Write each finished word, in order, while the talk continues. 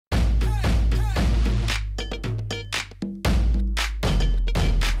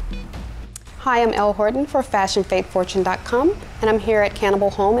Hi, I'm Elle Horton for FashionFateFortune.com, and I'm here at Cannibal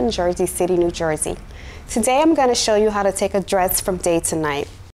Home in Jersey City, New Jersey. Today I'm going to show you how to take a dress from day to night.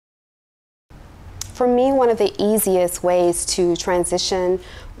 For me, one of the easiest ways to transition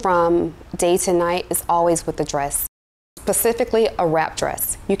from day to night is always with the dress. Specifically, a wrap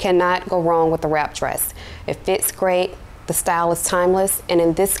dress. You cannot go wrong with a wrap dress. It fits great, the style is timeless, and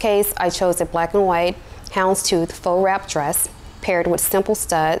in this case, I chose a black and white houndstooth faux wrap dress paired with simple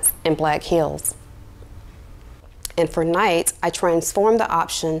studs and black heels. And for night, I transformed the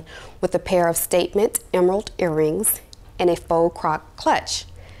option with a pair of statement emerald earrings and a faux croc clutch.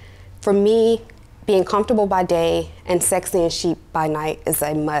 For me, being comfortable by day and sexy and chic by night is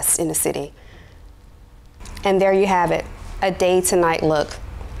a must in the city. And there you have it, a day to night look.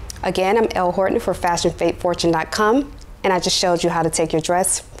 Again, I'm Elle Horton for FashionFateFortune.com, and I just showed you how to take your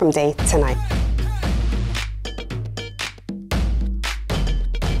dress from day to night.